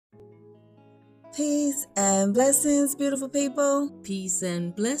Peace and blessings, beautiful people. Peace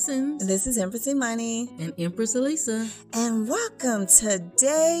and blessings. This is Empress Imani and Empress Elisa. And welcome to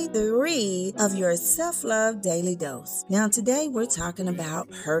day 3 of your self-love daily dose. Now today we're talking about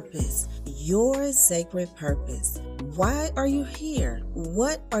purpose, your sacred purpose. Why are you here?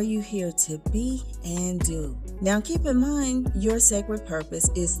 What are you here to be and do? Now keep in mind, your sacred purpose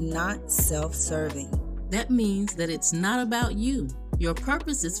is not self-serving. That means that it's not about you. Your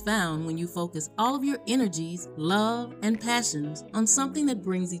purpose is found when you focus all of your energies, love, and passions on something that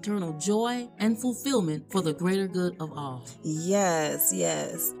brings eternal joy and fulfillment for the greater good of all. Yes.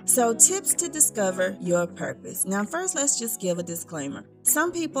 So tips to discover your purpose. Now first, let's just give a disclaimer.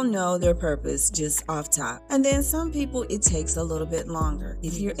 Some people know their purpose just off top, and then some people it takes a little bit longer.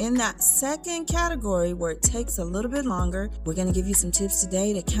 If you're in that second category where it takes a little bit longer, we're going to give you some tips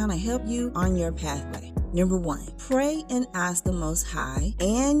today to kind of help you on your pathway. Number 1, pray and ask the Most High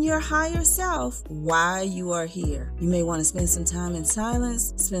and your higher self why you are here. You may want to spend some time in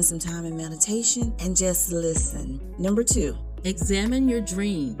silence, spend some time in meditation, and just listen. Number 2, examine your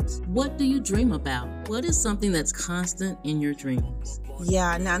dreams. What do you dream about? What is something that's constant in your dreams?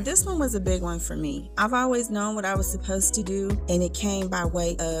 Yeah, now this one was a big one for me. I've always known what I was supposed to do, and it came by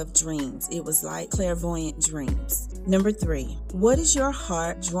way of dreams. It was like clairvoyant dreams. Number 3, what is your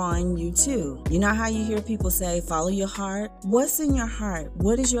heart drawing you to? You know how you hear people say, follow your heart? What's in your heart?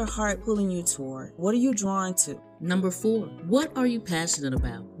 What is your heart pulling you toward? What are you drawn to? Number 4, what are you passionate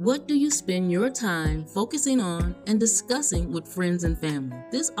about? What do you spend your time focusing on and discussing with friends and family?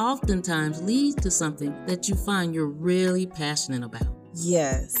 This oftentimes leads to something that you find you're really passionate about.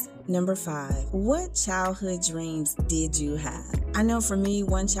 Yes. Number 5, what childhood dreams did you have? I know for me,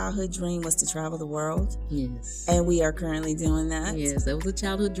 one childhood dream was to travel the world. Yes. And we are currently doing that. Yes, that was a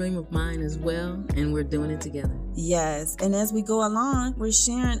childhood dream of mine as well, and we're doing it together. Yes, and as we go along, we're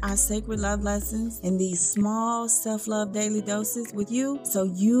sharing our sacred love lessons in these small self-love daily doses with you so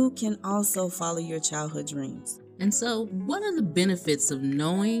you can also follow your childhood dreams. And so, what are the benefits of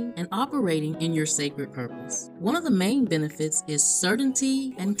knowing and operating in your sacred purpose? One of the main benefits is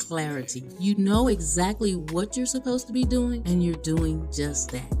certainty and clarity. You know exactly what you're supposed to be doing, and you're doing just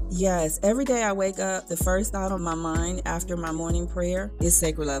that. Yes, every day I wake up, the first thought on my mind after my morning prayer is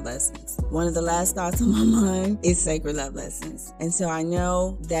sacred love lessons. One of the last thoughts on my mind is sacred love lessons. And so I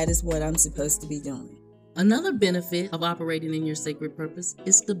know that is what I'm supposed to be doing. Another benefit of operating in your sacred purpose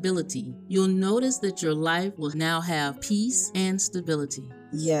is stability. You'll notice that your life will now have peace and stability.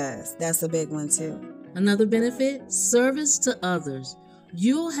 Yes, that's a big one too. Another benefit, service to others.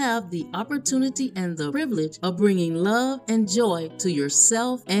 You'll have the opportunity and the privilege of bringing love and joy to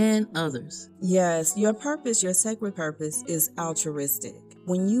yourself and others. Yes, your purpose, your sacred purpose is altruistic.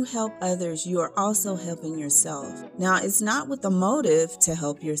 When you help others, you are also helping yourself. Now, it's not with the motive to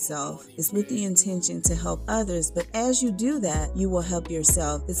help yourself. It's with the intention to help others. But as you do that, you will help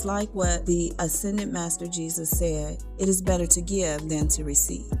yourself. It's like what the Ascended Master Jesus said, it is better to give than to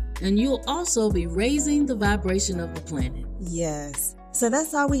receive. And you'll also be raising the vibration of the planet. Yes. So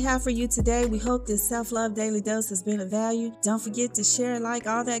that's all we have for you today. We hope this self-love daily dose has been of value. Don't forget to share, like,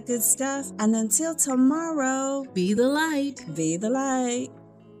 all that good stuff. And until tomorrow, be the light. Be the light.